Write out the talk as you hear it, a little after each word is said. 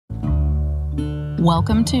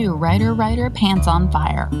Welcome to Writer Pants on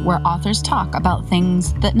Fire, where authors talk about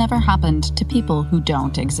things that never happened to people who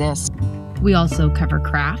don't exist. We also cover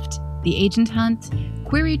craft, the agent hunt,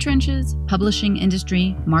 query trenches, publishing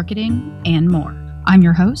industry, marketing, and more. I'm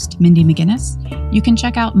your host, Mindy McGinnis. You can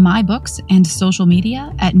check out my books and social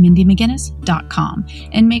media at mindymcginnis.com,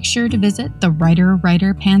 and make sure to visit the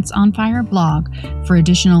Writer Pants on Fire blog for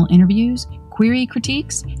additional interviews, query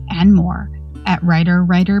critiques, and more at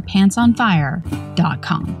writerpantsonfire.com.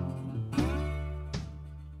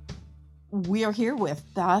 We are here with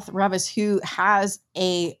Beth Revis, who has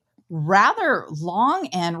a rather long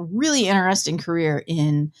and really interesting career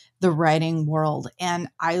in the writing world. And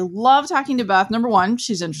I love talking to Beth. Number one,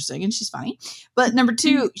 she's interesting and she's funny. But number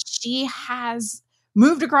two, she has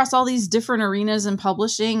moved across all these different arenas in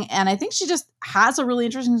publishing. And I think she just has a really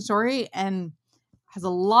interesting story and has a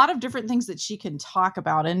lot of different things that she can talk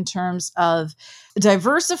about in terms of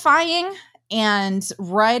diversifying and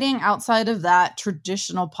writing outside of that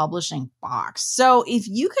traditional publishing box. So if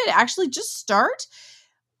you could actually just start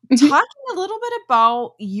talking a little bit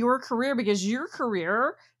about your career, because your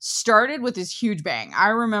career started with this huge bang.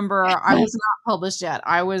 I remember I was not published yet.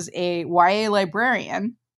 I was a YA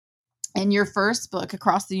librarian. And your first book,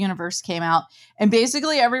 Across the Universe, came out, and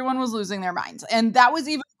basically everyone was losing their minds. And that was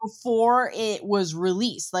even before it was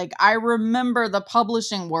released. Like, I remember the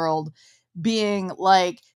publishing world being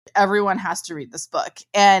like, everyone has to read this book.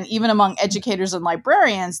 And even among educators and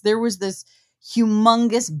librarians, there was this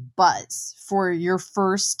humongous buzz for your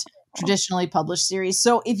first traditionally published series.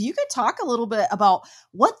 So if you could talk a little bit about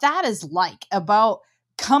what that is like, about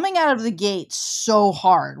coming out of the gate so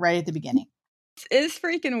hard right at the beginning. It's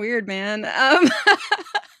freaking weird, man.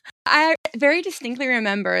 I very distinctly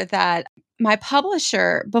remember that my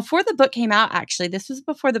publisher, before the book came out, actually, this was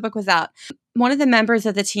before the book was out, one of the members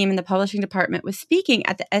of the team in the publishing department was speaking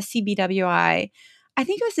at the SCBWI. I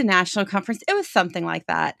think it was a national conference. It was something like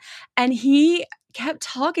that. And he kept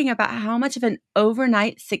talking about how much of an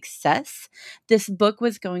overnight success this book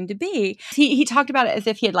was going to be. He talked about it as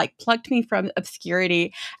if he had like plucked me from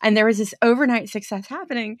obscurity and there was this overnight success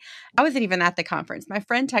happening. I wasn't even at the conference. My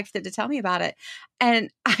friend texted to tell me about it.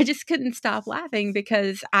 And I just couldn't stop laughing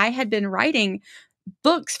because I had been writing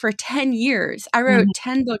books for 10 years. I wrote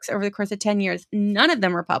 10 books over the course of 10 years. None of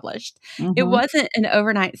them were published. It wasn't an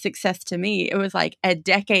overnight success to me. It was like a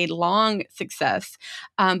decade-long success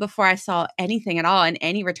before I saw anything at all and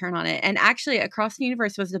any return on it. And actually, Across the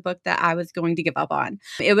Universe was the book that I was going to give up on.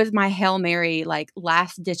 It was my Hail Mary, like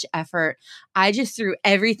last-ditch effort. I just threw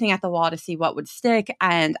everything at the wall to see what would stick.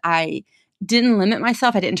 And I didn't limit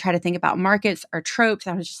myself. I didn't try to think about markets or tropes.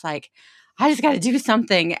 I was just like, I just got to do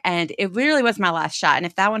something. And it literally was my last shot. And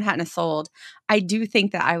if that one hadn't sold, I do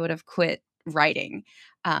think that I would have quit writing.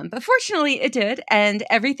 But fortunately it did. And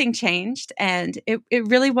everything changed. And it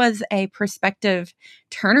really was a perspective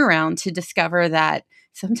turnaround to discover that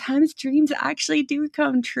sometimes dreams actually do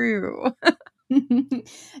come true.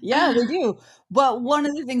 Yeah, they do. But one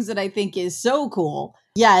of the things that I think is so cool,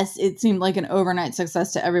 yes, it seemed like an overnight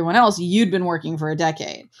success to everyone else. You'd been working for a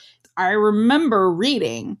decade. I remember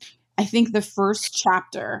reading, I think, the first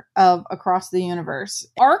chapter of Across the Universe.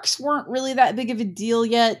 ARCs weren't really that big of a deal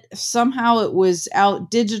yet. Somehow it was out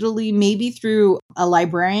digitally, maybe through a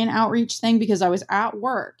librarian outreach thing, because I was at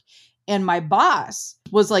work and my boss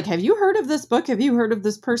was like, have you heard of this book? Have you heard of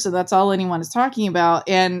this person? That's all anyone is talking about.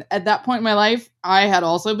 And at that point in my life, I had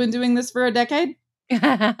also been doing this for a decade.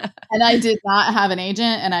 And I did not have an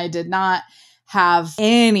agent, and I did not have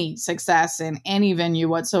any success in any venue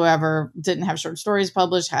whatsoever, didn't have short stories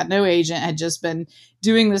published, had no agent, had just been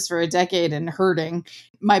doing this for a decade and hurting.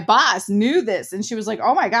 My boss knew this, and she was like,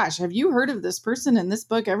 oh my gosh, have you heard of this person in this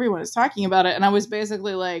book? Everyone is talking about it. And I was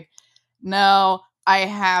basically like, no, I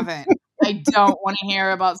haven't. I don't want to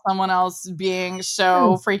hear about someone else being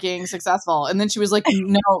so freaking successful. And then she was like,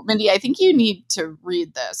 no, Mindy, I think you need to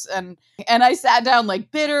read this. And I sat down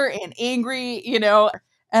like bitter and angry, you know,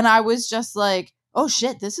 and I was just like, oh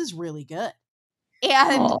shit, this is really good.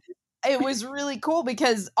 And it was really cool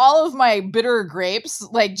because all of my bitter grapes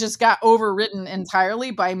like just got overwritten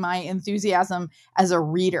entirely by my enthusiasm as a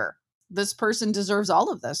reader. This person deserves all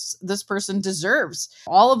of this. This person deserves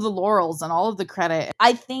all of the laurels and all of the credit.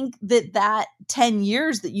 I think that 10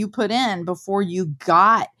 years that you put in before you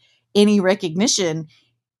got any recognition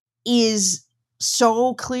is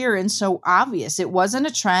so clear and so obvious. It wasn't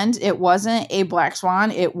a trend. It wasn't a black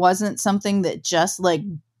swan. It wasn't something that just like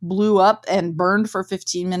blew up and burned for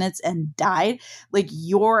 15 minutes and died. Like,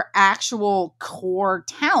 your actual core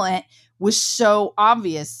talent was so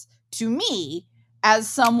obvious to me as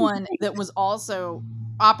someone that was also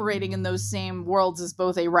operating in those same worlds as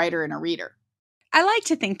both a writer and a reader. I like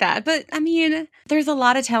to think that, but I mean, there's a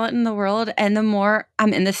lot of talent in the world. And the more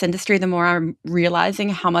I'm in this industry, the more I'm realizing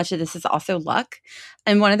how much of this is also luck.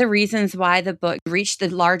 And one of the reasons why the book reached the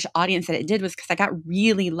large audience that it did was because I got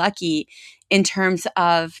really lucky in terms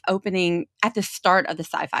of opening at the start of the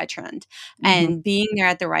sci-fi trend and being there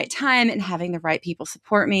at the right time and having the right people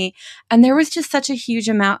support me. And there was just such a huge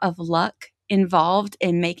amount of luck involved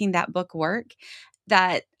in making that book work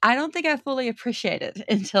that I don't think I fully appreciated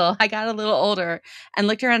until I got a little older and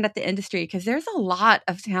looked around at the industry, because there's a lot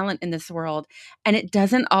of talent in this world and it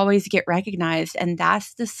doesn't always get recognized. And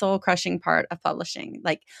that's the soul crushing part of publishing.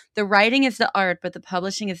 Like, the writing is the art, but the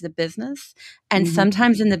publishing is the business. And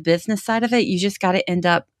sometimes in the business side of it, you just got to end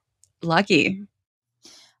up lucky.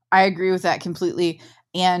 I agree with that completely.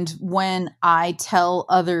 And when I tell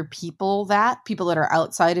other people that, people that are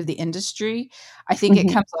outside of the industry, I think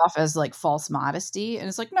it comes off as like false modesty. And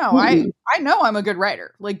it's like, no, I know I'm a good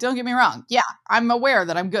writer. Like, don't get me wrong. Yeah, I'm aware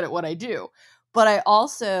that I'm good at what I do. But I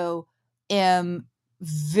also am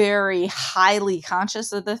very highly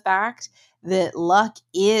conscious of the fact that luck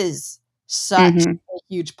is such a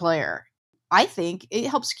huge player. I think it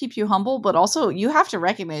helps keep you humble, but also you have to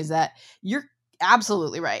recognize that you're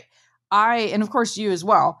absolutely right. And of course you as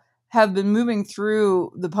well, have been moving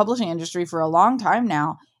through the publishing industry for a long time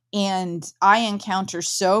now. And I encounter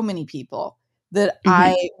so many people that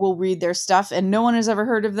I will read their stuff and no one has ever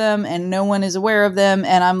heard of them and no one is aware of them.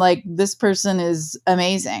 And I'm like, this person is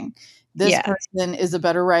amazing. This person is a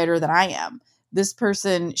better writer than I am. This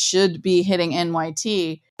person should be hitting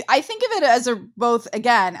NYT. I think of it as both,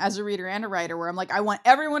 again, as a reader and a writer, where I'm like, I want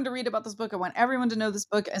everyone to read about this book. I want everyone to know this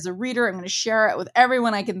book. As a reader, I'm going to share it with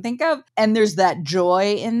everyone I can think of. And there's that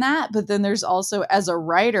joy in that. But then there's also, as a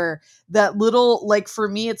writer, that little, like, for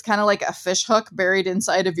me, it's kind of like a fish hook buried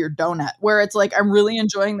inside of your donut, where it's like, I'm really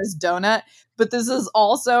enjoying this donut, but this is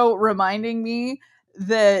also reminding me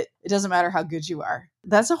that it doesn't matter how good you are.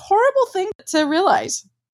 That's a horrible thing to realize.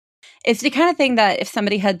 It's the kind of thing that if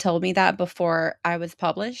somebody had told me that before I was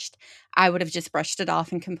published, I would have just brushed it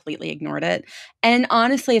off and completely ignored it. And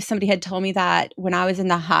honestly, if somebody had told me that when I was in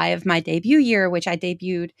the high of my debut year, which I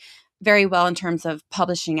debuted very well in terms of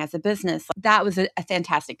publishing as a business, that was a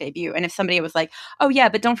fantastic debut. And if somebody was like, oh yeah,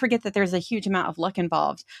 but don't forget that there's a huge amount of luck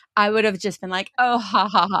involved, I would have just been like, oh, ha,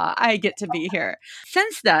 ha, ha, I get to be here.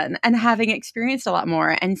 Since then, and having experienced a lot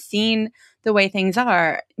more and seen the way things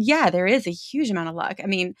are, yeah, there is a huge amount of luck. I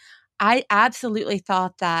mean, I absolutely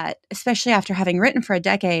thought that, especially after having written for a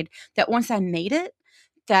decade, that once I made it,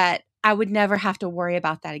 that I would never have to worry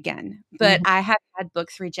about that again. But I have had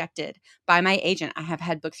books rejected by my agent. I have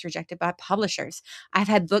had books rejected by publishers. I've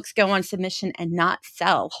had books go on submission and not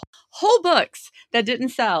sell. Whole books that didn't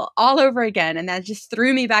sell all over again. And that just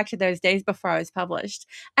threw me back to those days before I was published.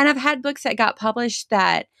 And I've had books that got published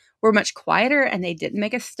that were much quieter and they didn't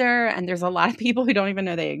make a stir. And there's a lot of people who don't even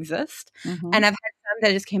know they exist. And I've had some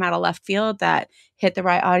that just came out of left field that hit the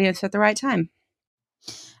right audience at the right time.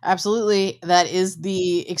 Absolutely. That is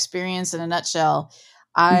the experience in a nutshell.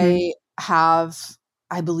 I have,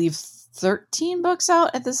 I believe, 13 books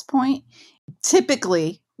out at this point.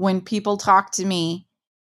 Typically, when people talk to me,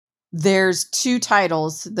 there's two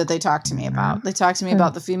titles that they talk to me about. They talk to me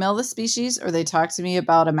about The Female of the Species, or they talk to me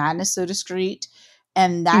about A Madness So Discreet.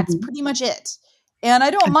 And that's pretty much it. And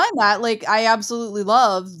I don't mind that. Like, I absolutely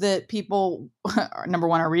love that people, number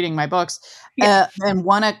one, are reading my books and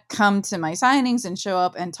want to come to my signings and show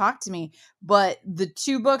up and talk to me. But the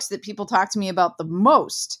two books that people talk to me about the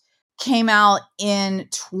most came out in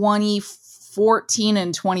 2014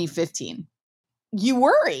 and 2015. You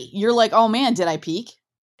worry. You're like, oh man, did I peak?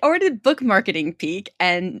 Or did book marketing peak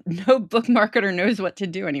and no book marketer knows what to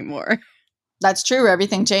do anymore? That's true.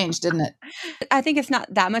 Everything changed, didn't it? I think it's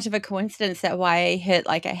not that much of a coincidence that YA hit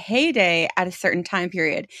like a heyday at a certain time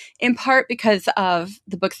period, in part because of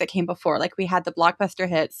the books that came before. Like, we had the blockbuster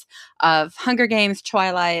hits of Hunger Games,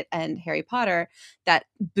 Twilight, and Harry Potter that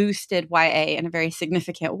boosted YA in a very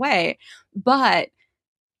significant way. But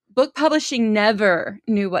book publishing never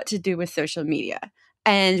knew what to do with social media.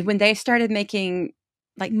 And when they started making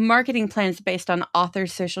like marketing plans based on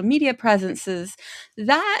authors' social media presences,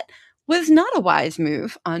 that was not a wise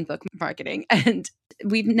move on book marketing. And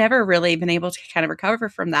we've never really been able to kind of recover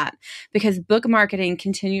from that, because book marketing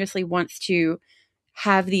continuously wants to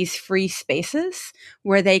have these free spaces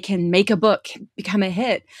where they can make a book become a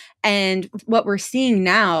hit. And what we're seeing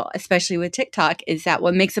now, especially with TikTok, is that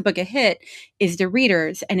what makes a book a hit is the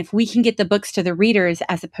readers. And if we can get the books to the readers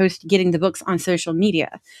as opposed to getting the books on social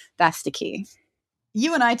media, that's the key.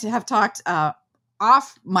 You and I have talked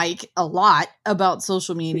off mic a lot about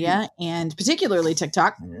social media and particularly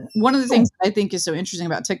TikTok. One of the things that I think is so interesting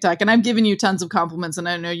about TikTok, and I've given you tons of compliments and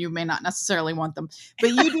I know you may not necessarily want them,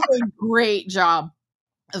 but you do a great job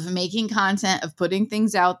of making content, of putting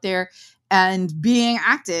things out there and being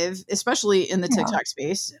active, especially in the TikTok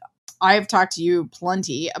space. I have talked to you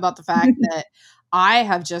plenty about the fact that I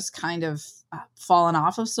have just kind of fallen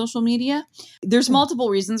off of social media. There's multiple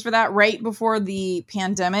reasons for that. Right before the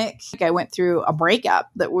pandemic, I went through a breakup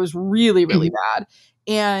that was really, really bad.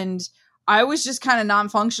 And I was just kind of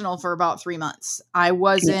non-functional for about 3 months. I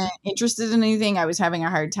wasn't interested in anything. I was having a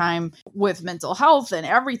hard time with mental health and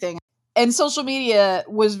everything. And social media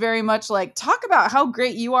was very much like, talk about how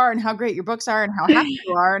great you are and how great your books are and how happy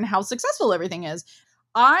you are and how successful everything is.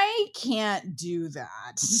 I can't do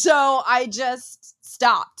that. So I just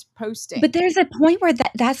stopped posting. But there's a point where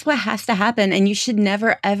that's what has to happen. And you should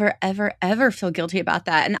never, ever, ever, ever feel guilty about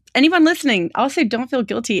that. And anyone listening, also don't feel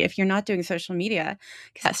guilty if you're not doing social media.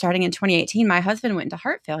 Because starting in 2018, my husband went into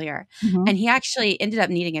heart failure and he actually ended up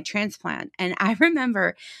needing a transplant. And I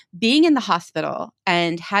remember being in the hospital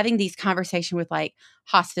and having these conversations with like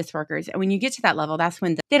hospice workers. And when you get to that level, that's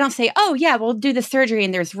when they don't say, oh yeah, we'll do the surgery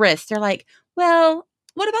and there's risks. They're like, well,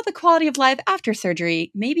 what about the quality of life after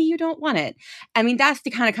surgery? Maybe you don't want it. I mean, that's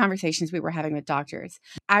the kind of conversations we were having with doctors.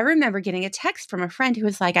 I remember getting a text from a friend who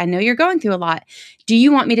was like, I know you're going through a lot. Do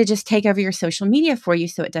you want me to just take over your social media for you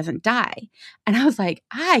so it doesn't die? And I was like,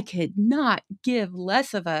 I could not give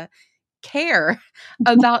less of a care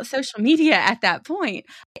about social media at that point.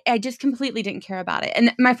 I just completely didn't care about it.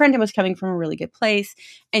 And my friend was coming from a really good place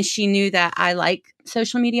and she knew that I like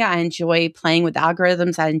social media. I enjoy playing with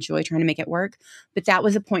algorithms. I enjoy trying to make it work. But that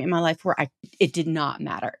was a point in my life where it did not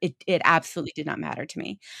matter. It absolutely did not matter to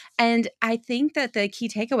me. And I think that the key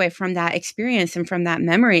takeaway from that experience and from that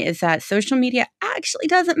memory is that social media actually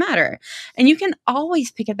doesn't matter. And you can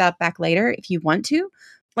always pick it back later if you want to.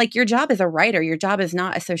 Like your job as a writer, your job is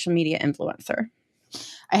not a social media influencer.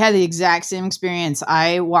 I had the exact same experience.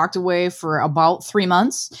 I walked away for about 3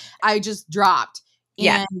 months. I just dropped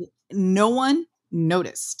and no one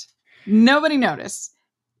noticed. Nobody noticed.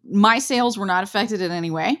 My sales were not affected in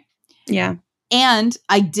any way. Yeah. And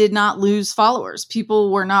I did not lose followers. People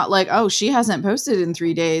were not like, oh, she hasn't posted in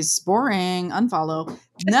 3 days. Boring. Unfollow.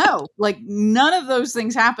 No, like none of those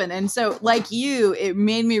things happened. And so like you, it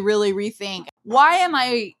made me really rethink, why am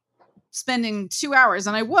I spending 2 hours?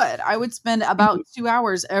 And I would spend about 2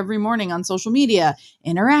 hours every morning on social media,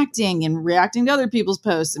 interacting and reacting to other people's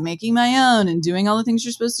posts and making my own and doing all the things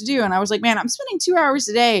you're supposed to do. And I was like, man, I'm spending 2 hours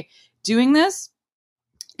a day doing this.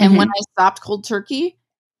 And when I stopped cold turkey,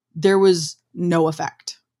 there was no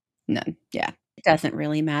effect. None. Yeah. It doesn't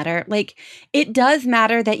really matter. Like it does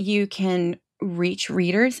matter that you can reach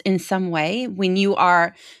readers in some way when you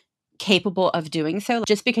are capable of doing so.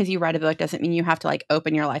 Just because you write a book doesn't mean you have to like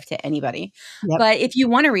open your life to anybody. Yep. But if you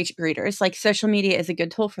want to reach readers, like social media is a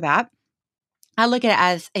good tool for that. I look at it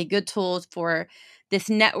as a good tool for this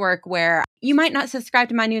network where you might not subscribe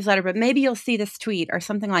to my newsletter, but maybe you'll see this tweet or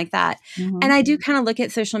something like that. And I do kind of look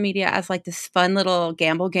at social media as like this fun little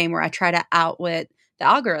gamble game where I try to outwit the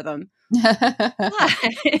algorithm.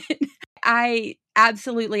 I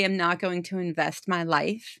absolutely am not going to invest my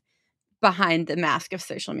life behind the mask of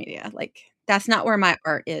social media. Like that's not where my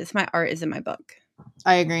art is. My art is in my book.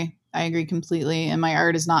 I agree. I agree completely. And my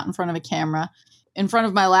art is not in front of a camera, in front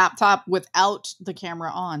of my laptop without the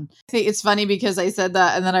camera on. I think it's funny because I said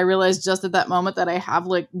that and then I realized just at that moment that I have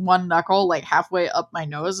like one knuckle like halfway up my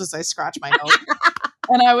nose as I scratch my nose.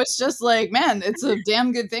 And I was just like, man, it's a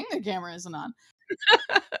damn good thing the camera isn't on.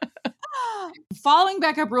 Following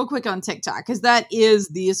back up real quick on TikTok, because that is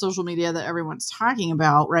the social media that everyone's talking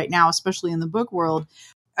about right now, especially in the book world.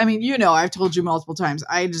 I mean, you know, I've told you multiple times,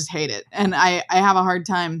 I just hate it. And I have a hard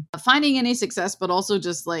time finding any success, but also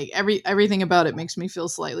just like everything about it makes me feel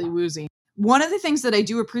slightly woozy. One of the things that I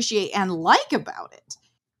do appreciate and like about it,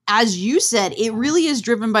 as you said, it really is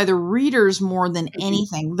driven by the readers more than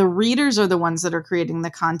anything. The readers are the ones that are creating the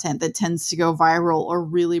content that tends to go viral or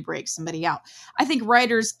really break somebody out. I think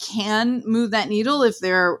writers can move that needle if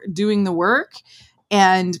they're doing the work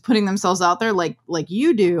and putting themselves out there like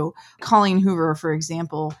you do. Colleen Hoover, for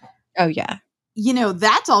example. Oh, yeah. You know,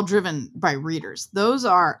 that's all driven by readers. Those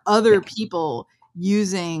are other people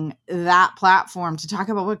using that platform to talk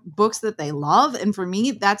about what books that they love. And for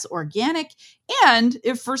me, that's organic. And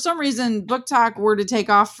if for some reason Book Talk were to take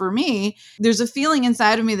off for me, there's a feeling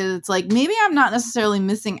inside of me that it's like, maybe I'm not necessarily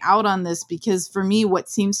missing out on this, because for me, what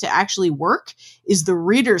seems to actually work is the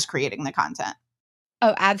readers creating the content.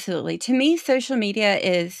 Oh, absolutely. To me, social media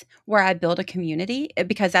is where I build a community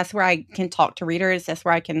because that's where I can talk to readers. That's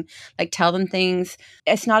where I can tell them things.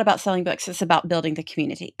 It's not about selling books. It's about building the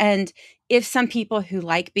community. And if some people who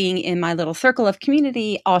like being in my little circle of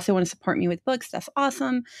community also want to support me with books, that's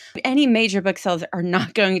awesome. Any major book sales are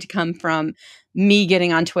not going to come from me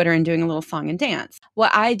getting on Twitter and doing a little song and dance.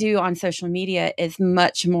 What I do on social media is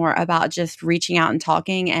much more about just reaching out and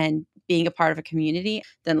talking and being a part of a community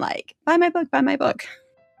than buy my book, buy my book.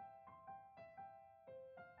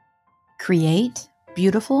 Create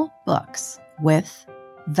beautiful books with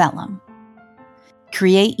Vellum.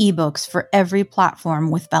 Create ebooks for every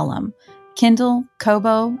platform with Vellum. Kindle,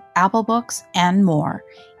 Kobo, Apple Books, and more.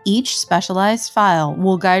 Each specialized file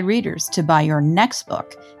will guide readers to buy your next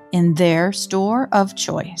book in their store of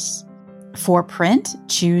choice. For print,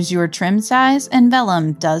 choose your trim size and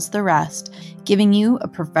Vellum does the rest, giving you a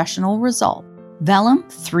professional result. Vellum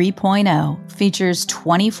 3.0 features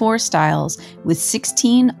 24 styles with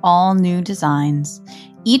 16 all-new designs.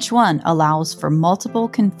 Each one allows for multiple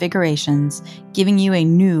configurations, giving you a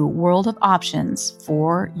new world of options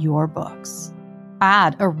for your books.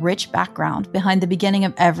 Add a rich background behind the beginning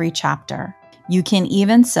of every chapter. You can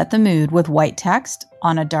even set the mood with white text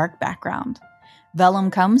on a dark background.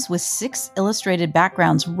 Vellum comes with 6 illustrated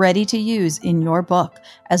backgrounds ready to use in your book,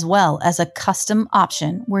 as well as a custom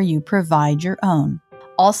option where you provide your own.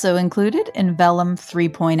 Also included in Vellum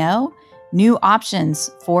 3.0, new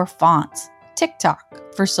options for fonts,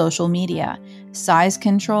 TikTok for social media, size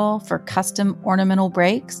control for custom ornamental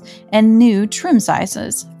breaks, and new trim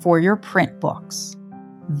sizes for your print books.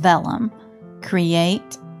 Vellum.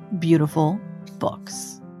 Create beautiful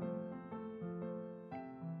books.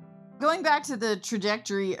 Going back to the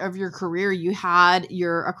trajectory of your career, you had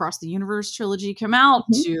your Across the Universe trilogy come out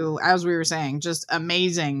to, as we were saying, just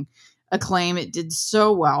amazing acclaim. It did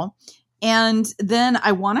so well. And then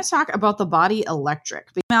I want to talk about The Body Electric.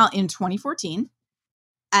 It came out in 2014.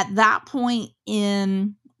 At that point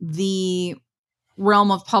in the realm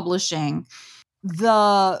of publishing,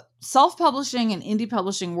 the self-publishing and indie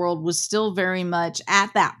publishing world was still very much,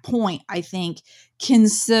 at that point, I think,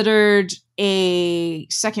 considered a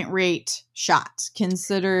second-rate shot,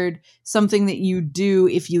 considered something that you do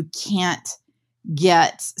if you can't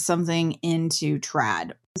get something into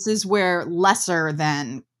trad. This is where lesser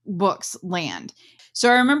than books land. So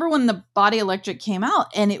I remember when The Body Electric came out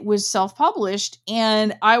and it was self-published,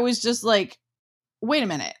 and I was just like, wait a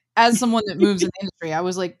minute. As someone that moves in the industry, I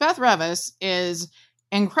was like, Beth Revis is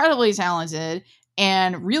incredibly talented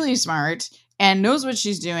and really smart and knows what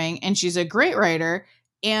she's doing, and she's a great writer,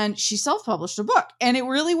 and she self-published a book. And it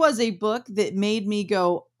really was a book that made me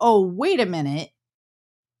go, oh, wait a minute.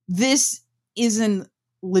 This is an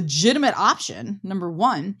legitimate option, number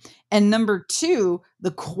one. And number two,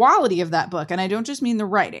 the quality of that book. And I don't just mean the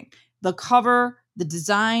writing, the cover, the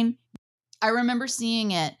design. I remember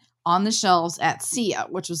seeing it on the shelves at SIA,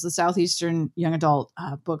 which was the Southeastern Young Adult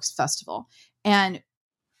Books Festival. And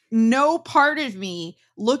no part of me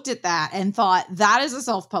looked at that and thought, that is a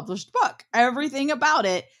self-published book. Everything about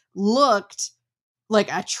it looked like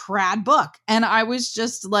a trad book. And I was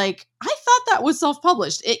just like, I thought that was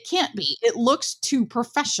self-published. It can't be. It looks too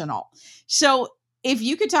professional. So if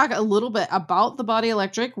you could talk a little bit about The Body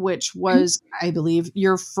Electric, which was, I believe,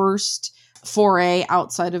 your first foray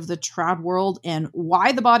outside of the trad world, and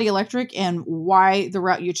why The Body Electric and why the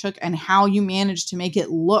route you took and how you managed to make it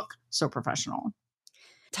look so professional.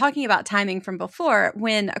 Talking about timing from before,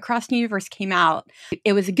 when Across the Universe came out,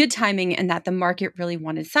 it was a good timing in that the market really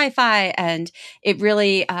wanted sci-fi, and it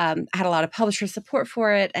really had a lot of publisher support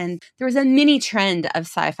for it. And there was a mini trend of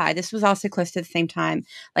sci-fi. This was also close to the same time,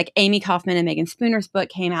 like Amy Kaufman and Megan Spooner's book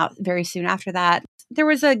came out very soon after that. There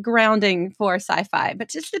was a grounding for sci-fi, but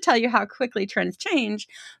just to tell you how quickly trends change,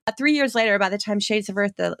 3 years later, by the time Shades of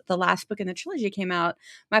Earth, the last book in the trilogy, came out,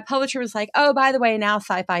 my publisher was like, oh, by the way, now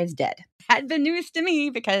sci-fi is dead. Had been news to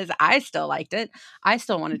me because I still liked it. I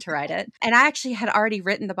still wanted to write it. And I actually had already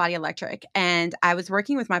written The Body Electric, and I was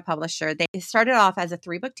working with my publisher. They started off as a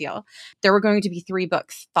 3-book deal. There were going to be 3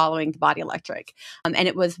 books following The Body Electric. And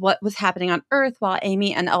it was what was happening on Earth while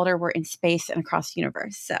Amy and Elder were in space and across the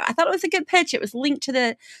universe. So I thought it was a good pitch. It was linked to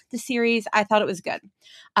the series. I thought it was good.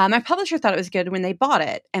 My publisher thought it was good when they bought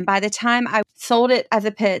it. And by the time I sold it as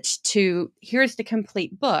a pitch to here's the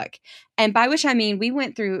complete book, and by which I mean we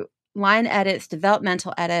went through line edits,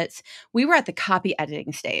 developmental edits. We were at the copy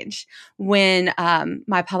editing stage when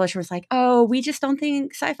my publisher was like, oh, we just don't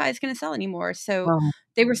think sci-fi is going to sell anymore. So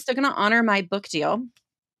they were still going to honor my book deal.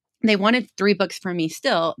 They wanted 3 books from me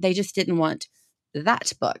still. They just didn't want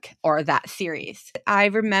that book or that series. I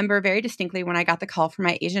remember very distinctly when I got the call from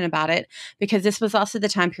my agent about it, because this was also the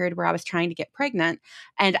time period where I was trying to get pregnant.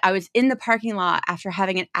 And I was in the parking lot after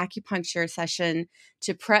having an acupuncture session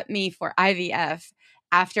to prep me for IVF,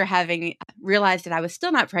 after having realized that I was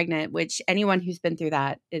still not pregnant, which anyone who's been through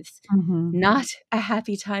that is not a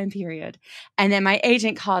happy time period. And then my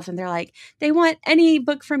agent calls and they're like, they want any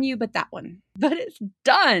book from you but that one. But it's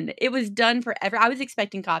done. It was done forever. I was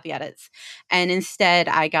expecting copy edits. And instead,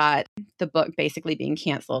 I got the book basically being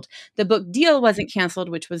canceled. The book deal wasn't canceled,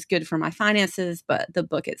 which was good for my finances, but the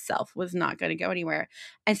book itself was not going to go anywhere.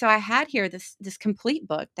 And so I had here this complete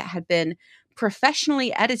book that had been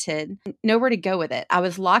professionally edited, nowhere to go with it. I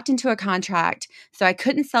was locked into a contract, so I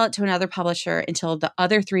couldn't sell it to another publisher until the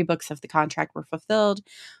other 3 books of the contract were fulfilled,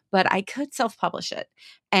 but I could self-publish it.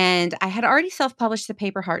 And I had already self-published the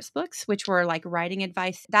Paper Hearts books, which were like writing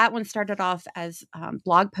advice. That one started off as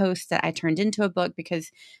blog posts that I turned into a book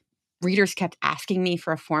because readers kept asking me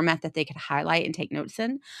for a format that they could highlight and take notes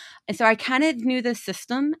in. And so I kind of knew the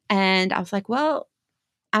system, and I was like, well,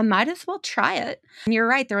 I might as well try it. And you're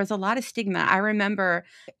right. There was a lot of stigma. I remember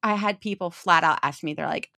I had people flat out ask me, they're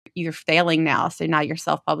like, you're failing now. So now you're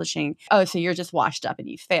self-publishing. Oh, so you're just washed up and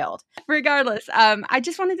you failed. Regardless, I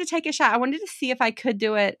just wanted to take a shot. I wanted to see if I could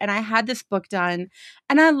do it. And I had this book done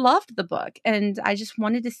and I loved the book. And I just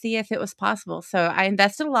wanted to see if it was possible. So I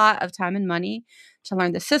invested a lot of time and money to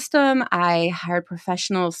learn the system. I hired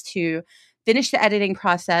professionals to finish the editing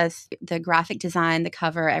process, the graphic design, the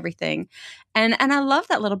cover, everything. And I love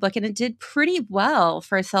that little book, and it did pretty well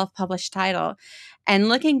for a self-published title. And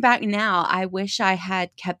looking back now, I wish I had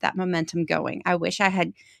kept that momentum going. I wish I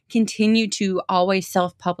had continued to always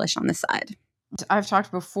self-publish on the side. I've talked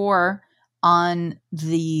before on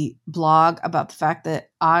the blog about the fact that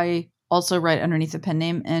I also write underneath a pen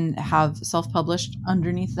name and have self-published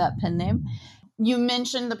underneath that pen name. You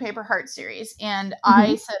mentioned the Paper Heart series, and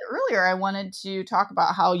I said earlier I wanted to talk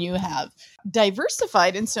about how you have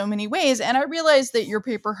diversified in so many ways. And I realized that your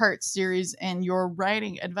Paper Heart series and your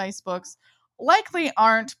writing advice books likely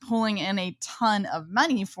aren't pulling in a ton of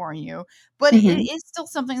money for you, but it is still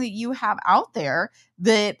something that you have out there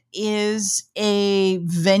that is a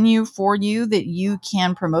venue for you that you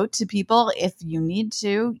can promote to people if you need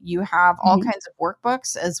to. You have all kinds of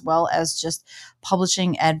workbooks as well as just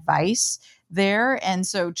publishing advice there. And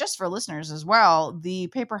so just for listeners as well, the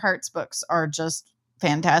Paper Hearts books are just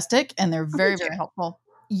fantastic and they're very, very helpful.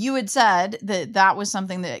 You had said that that was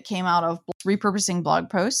something that came out of repurposing blog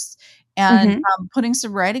posts and putting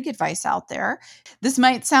some writing advice out there. This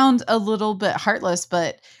might sound a little bit heartless,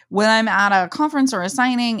 but when I'm at a conference or a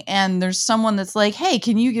signing and there's someone that's like, hey,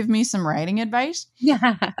 can you give me some writing advice?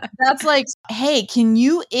 Yeah. That's like, hey, can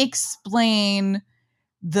you explain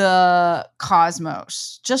the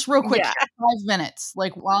cosmos just real quick, 5 minutes,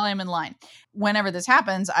 like while I'm in line? Whenever this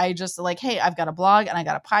happens, I just like, hey, I've got a blog and I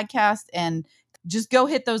got a podcast, and just go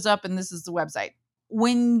hit those up, and this is the website.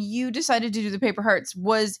 When you decided to do the Paper Hearts,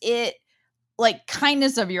 was it like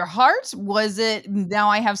kindness of your heart? Was it, now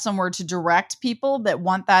I have somewhere to direct people that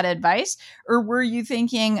want that advice? Or were you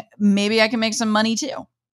thinking maybe I can make some money too?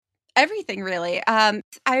 Everything, really. I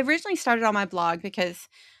originally started on my blog because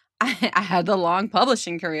I had the long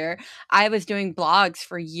publishing career. I was doing blogs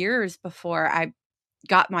for years before I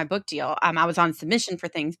got my book deal. I was on submission for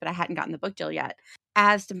things, but I hadn't gotten the book deal yet.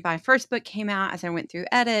 As my first book came out, as I went through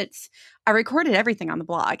edits, I recorded everything on the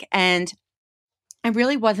blog. And I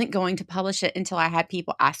really wasn't going to publish it until I had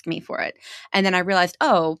people ask me for it. And then I realized,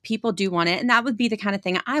 oh, people do want it. And that would be the kind of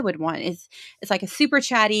thing I would want. It's like a super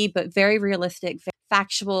chatty, but very realistic,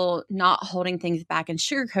 factual, not holding things back and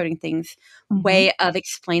sugarcoating things way of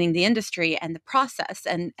explaining the industry and the process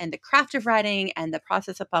and the craft of writing and the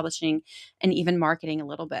process of publishing and even marketing a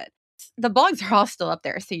little bit. The blogs are all still up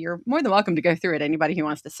there, so you're more than welcome to go through it. Anybody who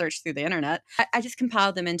wants to search through the internet. I just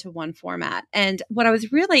compiled them into one format. And what I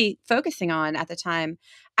was really focusing on at the time,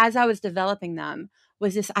 as I was developing them,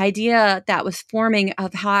 was this idea that was forming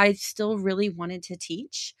of how I still really wanted to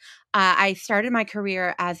teach. I started my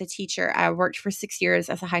career as a teacher. I worked for 6 years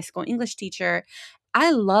as a high school English teacher.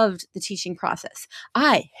 I loved the teaching process.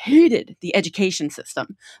 I hated the education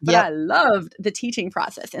system, but I loved the teaching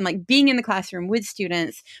process and like being in the classroom with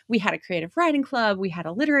students. We had a creative writing club. We had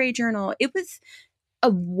a literary journal. It was a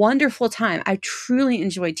wonderful time. I truly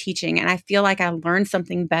enjoyed teaching, and I feel like I learned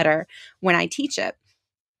something better when I teach it.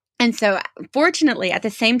 And so fortunately, at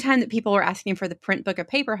the same time that people were asking for the print book of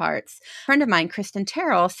Paper Hearts, a friend of mine, Kristen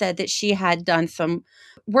Terrell, said that she had done some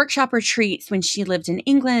workshop retreats when she lived in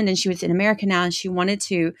England and she was in America now, and she wanted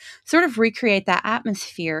to sort of recreate that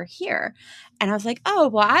atmosphere here. And I was like, oh,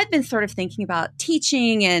 well, I've been sort of thinking about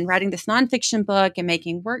teaching and writing this nonfiction book and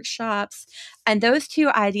making workshops. And those two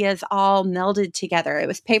ideas all melded together. It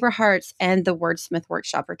was Paper Hearts and the Wordsmith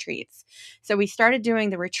Workshop retreats. So we started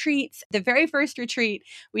doing the retreats. The very first retreat,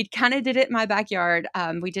 we kind of did it in my backyard.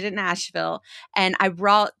 We did it in Asheville. And I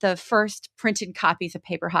brought the first printed copies of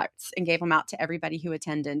Paper Hearts and gave them out to everybody who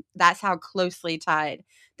attended. That's how closely tied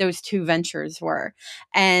those two ventures were.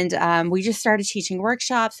 And we just started teaching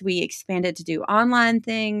workshops. We expanded to do online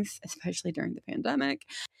things, especially during the pandemic,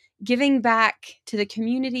 giving back to the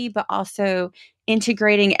community, but also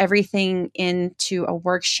integrating everything into a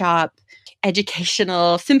workshop,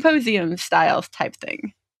 educational symposium style type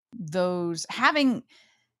thing. Those having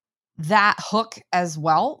that hook as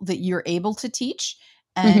well that you're able to teach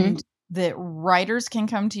and that writers can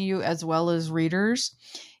come to you as well as readers.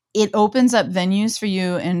 It opens up venues for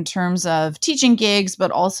you in terms of teaching gigs,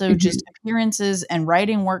 but also just appearances and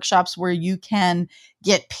writing workshops where you can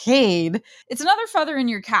get paid. It's another feather in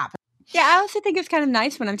your cap. Yeah, I also think it's kind of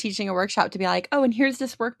nice when I'm teaching a workshop to be like, oh, and here's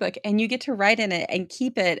this workbook, and you get to write in it and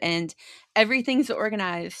keep it, and everything's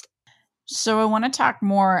organized. So I want to talk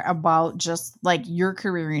more about just like your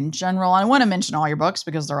career in general. I want to mention all your books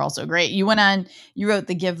because they're all so great. You wrote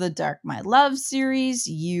the Give the Dark My Love series.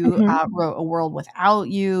 You wrote A World Without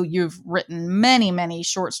You. You've written many, many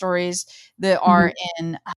short stories that are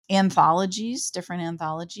in anthologies, different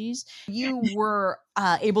anthologies. You were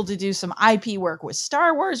able to do some IP work with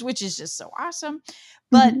Star Wars, which is just so awesome.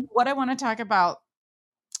 But what I want to talk about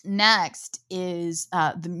next is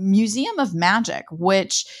the Museum of Magic,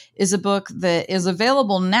 which is a book that is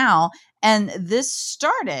available now. And this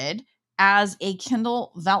started as a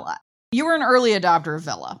Kindle Vella. You were an early adopter of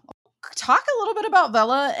Vella. Talk a little bit about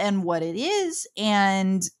Vella and what it is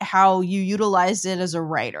and how you utilized it as a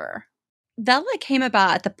writer. Vella came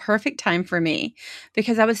about at the perfect time for me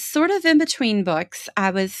because I was sort of in between books. I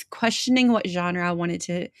was questioning what genre I wanted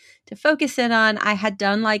to focus in on. I had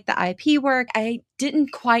done like the IP work. I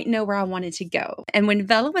didn't quite know where I wanted to go. And when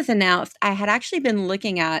Vella was announced, I had actually been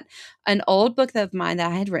looking at an old book of mine that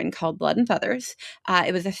I had written called Blood and Feathers.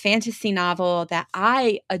 It was a fantasy novel that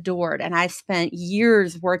I adored and I spent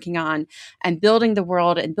years working on and building the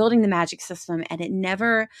world and building the magic system, and it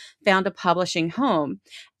never found a publishing home.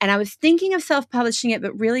 And I was thinking of self-publishing it,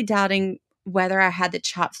 but really doubting whether I had the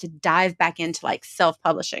chops to dive back into like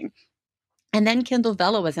self-publishing. And then Kindle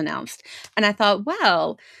Vella was announced. And I thought,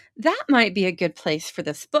 well, that might be a good place for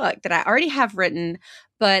this book that I already have written,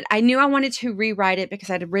 but I knew I wanted to rewrite it because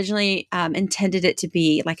I'd originally intended it to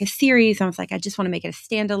be like a series. I was like, I just want to make it a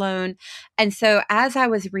standalone. And so as I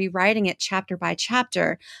was rewriting it chapter by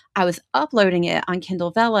chapter, I was uploading it on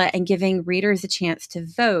Kindle Vella and giving readers a chance to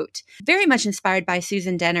vote. Very much inspired by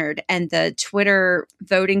Susan Dennard and the Twitter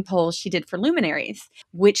voting polls she did for Luminaries,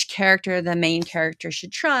 which character the main character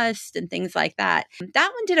should trust and things like that.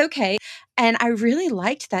 That one did okay. And I really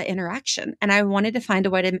liked that interaction. And I wanted to find a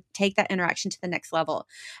way to take that interaction to the next level.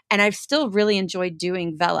 And I've still really enjoyed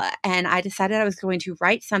doing Vella. And I decided I was going to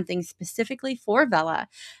write something specifically for Vella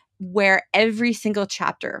where every single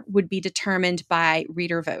chapter would be determined by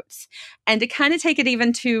reader votes. And to kind of take it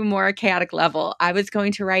even to more chaotic level, I was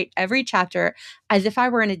going to write every chapter as if I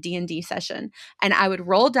were in a D&D session. And I would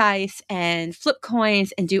roll dice and flip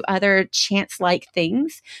coins and do other chance-like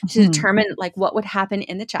things to determine like what would happen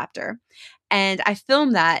in the chapter. And I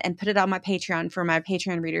filmed that and put it on my Patreon for my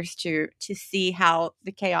Patreon readers to see how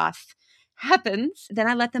the chaos happens. Then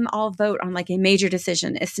I let them all vote on like a major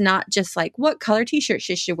decision. It's not just like what color t-shirt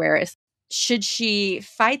should she wear. Should she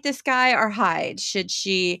fight this guy or hide? Should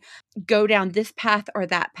she go down this path or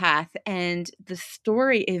that path? And the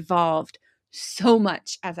story evolved so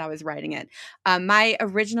much as I was writing it. My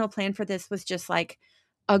original plan for this was just like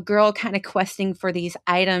a girl kind of questing for these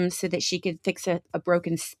items so that she could fix a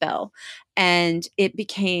broken spell. And it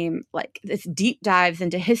became like this deep dives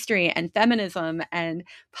into history and feminism and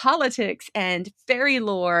politics and fairy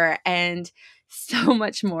lore and so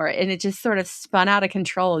much more. And it just sort of spun out of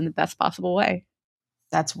control in the best possible way.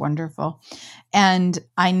 That's wonderful. And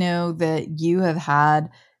I know that you have had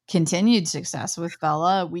continued success with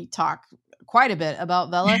Vella. We talk quite a bit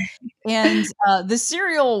about Vella. And the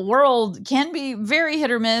serial world can be very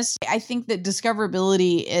hit or miss. I think that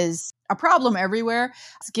discoverability is a problem everywhere.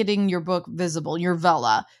 It's getting your book visible, your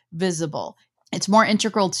Vella visible. It's more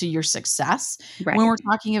integral to your success. Right. When we're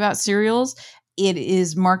talking about serials, it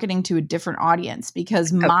is marketing to a different audience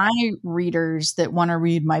because my readers that want to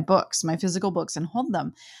read my books, my physical books and hold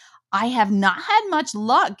them, I have not had much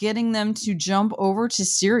luck getting them to jump over to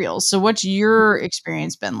serials. So what's your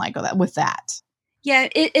experience been like with that? Yeah,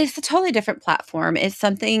 it's a totally different platform. It's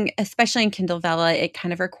something, especially in Kindle Vella, it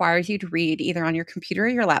kind of requires you to read either on your computer or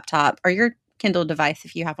your laptop or your Kindle device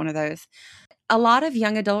if you have one of those. A lot of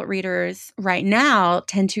young adult readers right now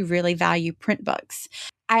tend to really value print books.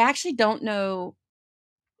 I actually don't know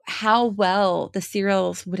how well the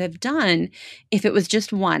serials would have done if it was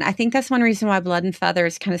just one. I think that's one reason why Blood and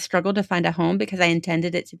Feathers kind of struggled to find a home, because I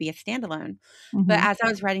intended it to be a standalone. But Mm-hmm. as I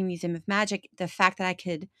was writing Museum of Magic, the fact that I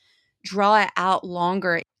could draw it out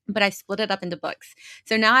longer, but I split it up into books.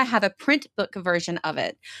 So now I have a print book version of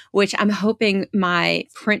it, which I'm hoping my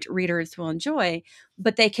print readers will enjoy,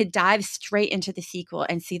 but they could dive straight into the sequel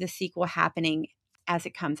and see the sequel happening as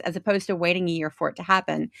it comes, as opposed to waiting a year for it to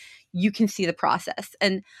happen. You can see the process.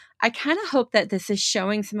 And I kind of hope that this is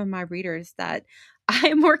showing some of my readers that I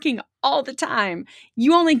am working all the time.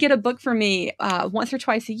 You only get a book from me once or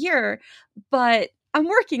twice a year, but I'm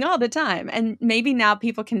working all the time. And maybe now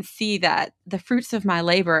people can see that the fruits of my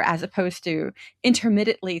labor, as opposed to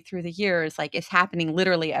intermittently through the years, like it's happening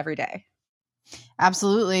literally every day.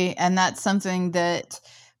 Absolutely. And that's something that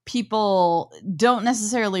people don't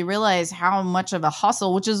necessarily realize how much of a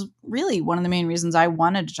hustle, which is really one of the main reasons I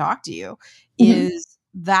wanted to talk to you, is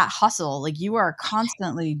that hustle. Like, you are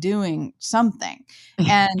constantly doing something.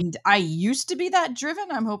 And I used to be that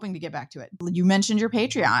driven. I'm hoping to get back to it. You mentioned your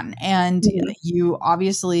Patreon, and Mhm. you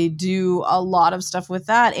obviously do a lot of stuff with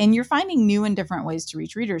that. And you're finding new and different ways to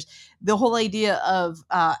reach readers. The whole idea of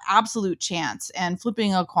absolute chance and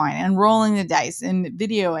flipping a coin and rolling the dice and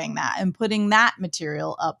videoing that and putting that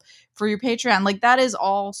material up for your Patreon, like, that is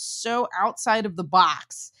all so outside of the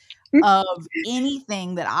box of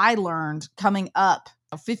anything that I learned coming up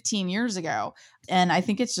 15 years ago. And I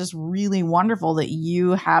think it's just really wonderful that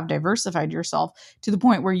you have diversified yourself to the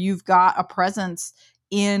point where you've got a presence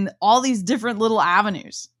in all these different little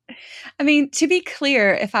avenues. I mean, to be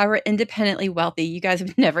clear, if I were independently wealthy, you guys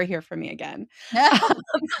would never hear from me again.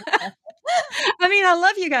 I mean, I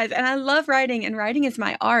love you guys and I love writing, and writing is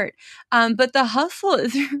my art. But the hustle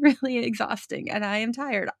is really exhausting and I am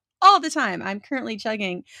tired all the time. I'm currently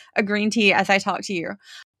chugging a green tea as I talk to you.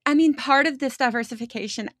 I mean, part of this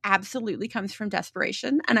diversification absolutely comes from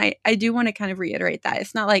desperation. And I do want to kind of reiterate that.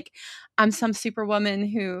 It's not like I'm some superwoman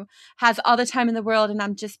who has all the time in the world and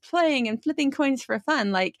I'm just playing and flipping coins for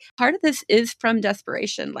fun. Like, part of this is from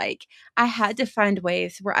desperation. Like, I had to find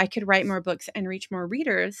ways where I could write more books and reach more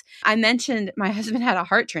readers. I mentioned my husband had a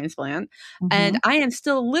heart transplant, and I am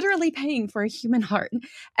still literally paying for a human heart.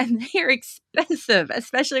 And they are expensive,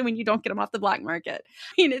 especially when you don't get them off the black market.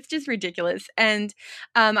 I mean, it's just ridiculous. And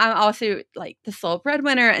I'm also like the sole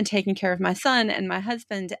breadwinner and taking care of my son and my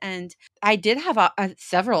husband. And I did have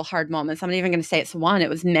several hard moments. I'm not even going to say it's one. It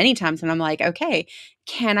was many times when I'm like, okay,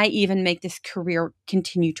 can I even make this career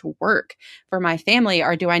continue to work for my family?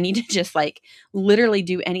 Or do I need to just like literally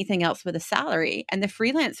do anything else with a salary? And the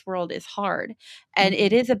freelance world is hard. And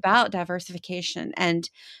it is about diversification. And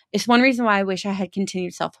it's one reason why I wish I had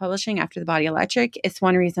continued self-publishing after The Body Electric. It's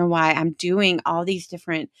one reason why I'm doing all these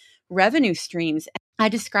different revenue streams. I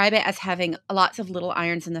describe it as having lots of little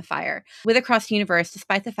irons in the fire. With Across the Universe,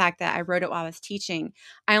 despite the fact that I wrote it while I was teaching,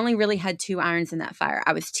 I only really had 2 irons in that fire.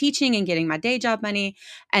 I was teaching and getting my day job money,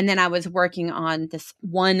 and then I was working on this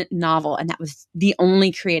one novel, and that was the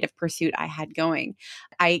only creative pursuit I had going.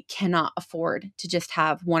 I cannot afford to just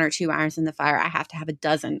have 1 or 2 irons in the fire. I have to have a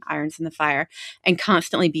dozen irons in the fire and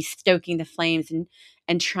constantly be stoking the flames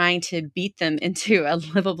and trying to beat them into a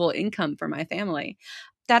livable income for my family.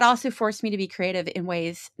 That also forced me to be creative in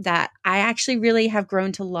ways that I actually really have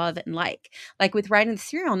grown to love and like. Like with writing the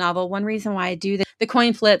serial novel, one reason why I do the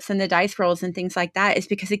coin flips and the dice rolls and things like that is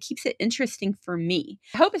because it keeps it interesting for me.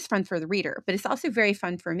 I hope it's fun for the reader, but it's also very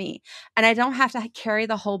fun for me. And I don't have to carry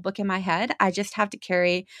the whole book in my head. I just have to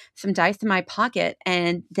carry some dice in my pocket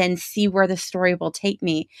and then see where the story will take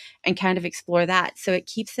me and kind of explore that. So it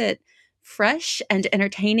keeps it fresh and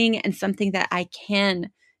entertaining and something that I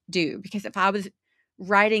can do. Because if I was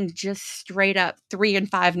writing just straight up 3 and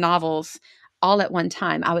 5 novels all at one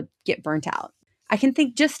time, I would get burnt out. I can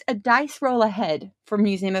think just a dice roll ahead for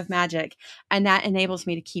Museum of Magic, and that enables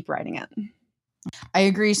me to keep writing it. I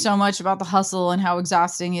agree so much about the hustle and how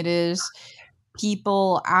exhausting it is.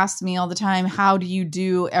 People ask me all the time, how do you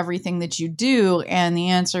do everything that you do? And the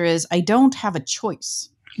answer is, I don't have a choice.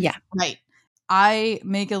 Yeah. Right. I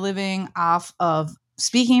make a living off of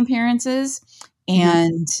speaking appearances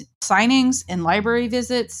and signings and library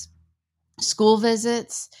visits, school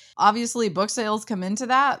visits. Obviously, book sales come into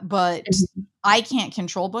that, but I can't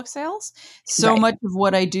control book sales. So Right. much of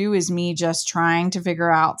what I do is me just trying to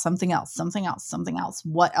figure out something else, something else, something else.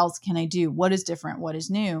 What else can I do? What is different? What is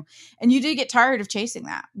new? And you do get tired of chasing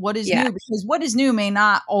that. What is Yeah. new? Because what is new may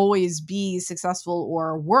not always be successful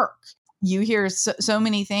or work. You hear so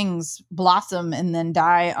many things blossom and then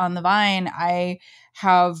die on the vine. I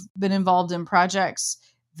have been involved in projects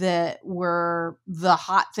that were the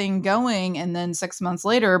hot thing going. And then 6 months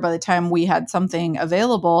later, by the time we had something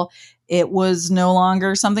available, it was no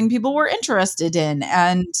longer something people were interested in,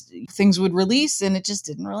 and things would release and it just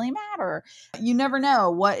didn't really matter. You never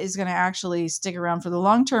know what is going to actually stick around for the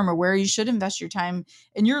long term or where you should invest your time.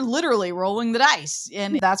 And you're literally rolling the dice.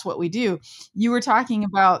 And that's what we do. You were talking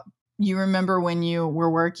about, you remember when you were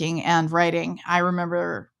working and writing. I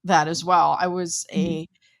remember that as well. I was a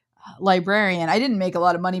librarian. I didn't make a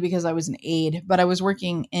lot of money because I was an aide, but I was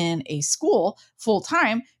working in a school full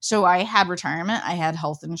time. So I had retirement, I had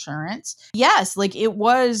health insurance. Yes, like it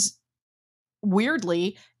was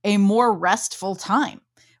weirdly a more restful time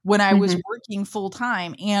when I was Mhm. working full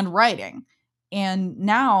time and writing. And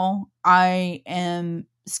now I am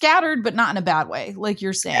scattered, but not in a bad way. Like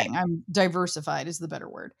you're saying, I'm diversified is the better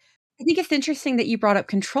word. I think it's interesting that you brought up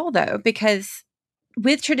control, though, because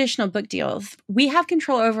with traditional book deals, we have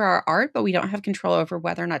control over our art, but we don't have control over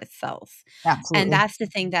whether or not it sells. And Absolutely. that's the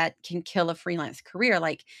thing that can kill a freelance career.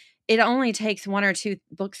 Like, it only takes 1 or 2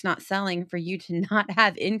 books not selling for you to not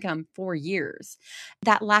have income for years.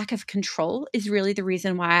 That lack of control is really the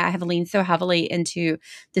reason why I have leaned so heavily into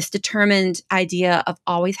this determined idea of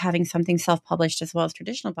always having something self-published as well as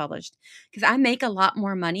traditional published. Because I make a lot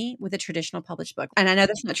more money with a traditional published book. And I know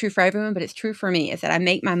that's not true for everyone, but it's true for me, is that I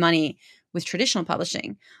make my money with traditional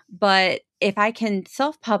publishing. But if I can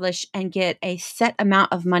self-publish and get a set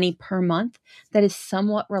amount of money per month that is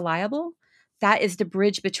somewhat reliable, that is the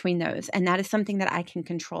bridge between those. And that is something that I can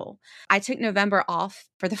control. I took November off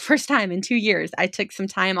for the first time in 2 years. I took some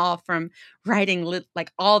time off from writing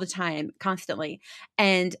like all the time, constantly.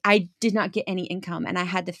 And I did not get any income. And I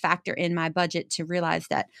had to factor in my budget to realize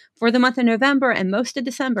that for the month of November and most of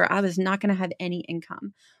December, I was not going to have any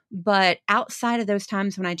income. But outside of those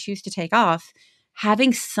times when I choose to take off,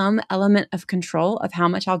 having some element of control of how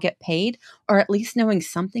much I'll get paid, or at least knowing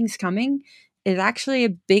something's coming, is actually a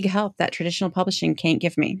big help that traditional publishing can't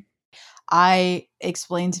give me. I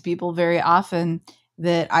explain to people very often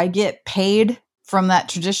that I get paid from that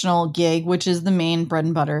traditional gig, which is the main bread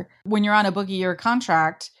and butter. When you're on a book a year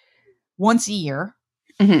contract, once a year.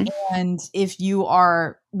 Mhm. And if you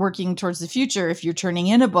are working towards the future, if you're turning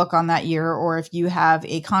in a book on that year, or if you have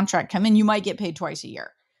a contract come in, you might get paid twice a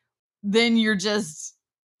year. Then you're just,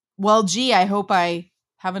 well, gee, I hope I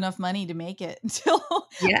have enough money to make it until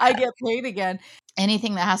Yeah. I get paid again.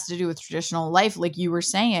 Anything that has to do with traditional life, like you were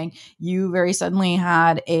saying, you very suddenly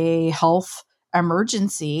had a health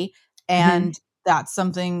emergency. And that's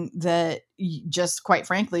something that just quite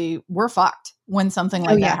frankly, we're fucked when something Oh,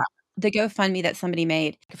 like that yeah. happens. The GoFundMe that somebody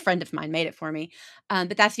made, a friend of mine made it for me.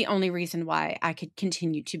 But that's the only reason why I could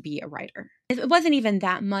continue to be a writer. It wasn't even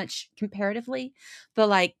that much comparatively, but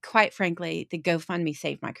like, quite frankly, the GoFundMe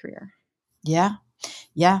saved my career. Yeah.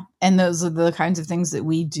 Yeah. And those are the kinds of things that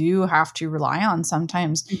we do have to rely on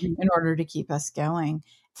sometimes Mhm. in order to keep us going.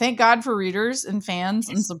 Thank God for readers and fans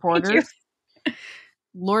and Thank you. supporters.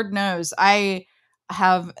 Lord knows I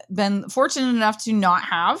have been fortunate enough to not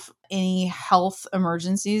have any health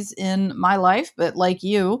emergencies in my life, but like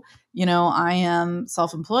you know, I am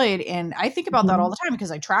self-employed and I think about that all Mhm. the time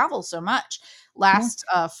because I travel so much. Yeah. Last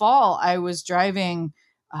fall, I was driving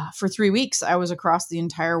for 3 weeks. I was across the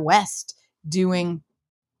entire West doing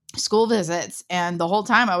school visits. And the whole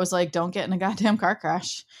time I was like, don't get in a goddamn car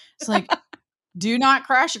crash. It's like, do not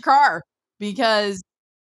crash a car because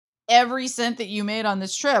every cent that you made on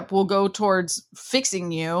this trip will go towards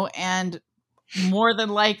fixing you and more than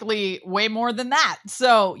likely way more than that.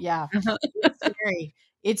 So yeah, it's scary.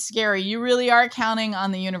 It's scary. You really are counting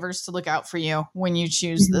on the universe to look out for you when you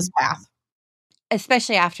choose this Mhm. path.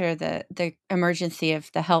 Especially after the emergency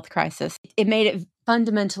of the health crisis, it made it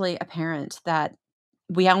fundamentally apparent that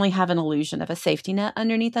we only have an illusion of a safety net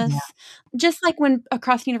underneath Yeah. us. Just like when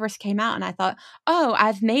Across the Universe came out and I thought, "Oh,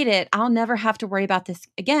 I've made it. I'll never have to worry about this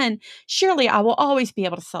again. Surely I will always be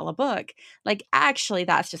able to sell a book." Like, actually,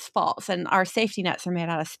 that's just false, and our safety nets are made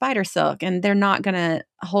out of spider silk, and they're not gonna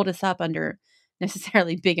hold us up under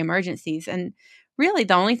necessarily big emergencies, and really,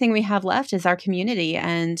 the only thing we have left is our community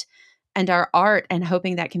and our art, and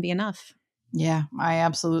hoping that can be enough. Yeah, I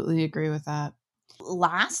absolutely agree with that.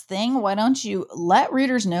 Last thing, why don't you let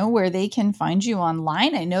readers know where they can find you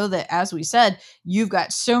online? I know that, as we said, you've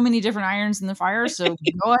got so many different irons in the fire, so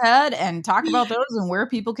go ahead and talk about those and where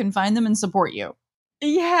people can find them and support you.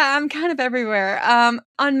 Yeah, I'm kind of everywhere.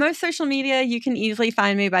 On most social media, you can easily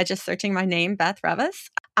find me by just searching my name, Beth Revis.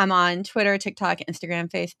 I'm on Twitter, TikTok, Instagram,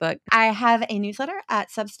 Facebook. I have a newsletter at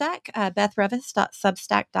Substack,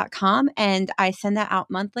 bethrevis.substack.com, and I send that out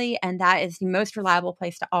monthly, and that is the most reliable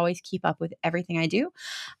place to always keep up with everything I do.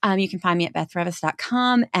 You can find me at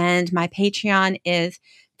bethrevis.com, and my Patreon is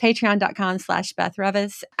patreon.com/Beth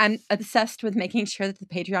Revis. I'm obsessed with making sure that the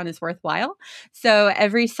Patreon is worthwhile. So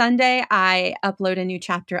every Sunday, I upload a new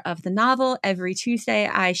chapter of the novel. Every Tuesday,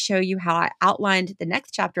 I show you how I outlined the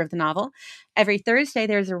next chapter of the novel. Every Thursday,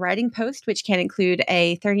 there's a writing post, which can include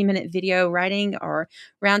a 30-minute video writing or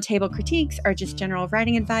roundtable critiques or just general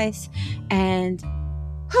writing advice. And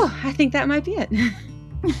I think that might be it.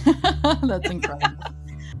 That's incredible.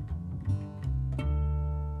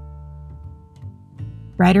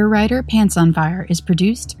 Writer, Pants on Fire is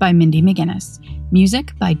produced by Mindy McGinnis.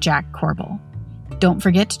 Music by Jack Corbel. Don't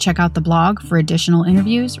forget to check out the blog for additional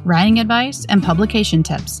interviews, writing advice, and publication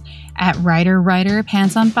tips at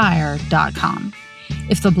writerpantsonfire.com.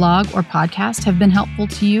 If the blog or podcast have been helpful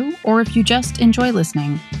to you, or if you just enjoy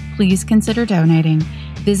listening, please consider donating.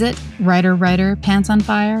 Visit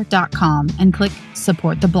writerpantsonfire.com and click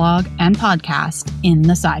Support the Blog and Podcast in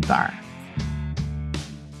the sidebar.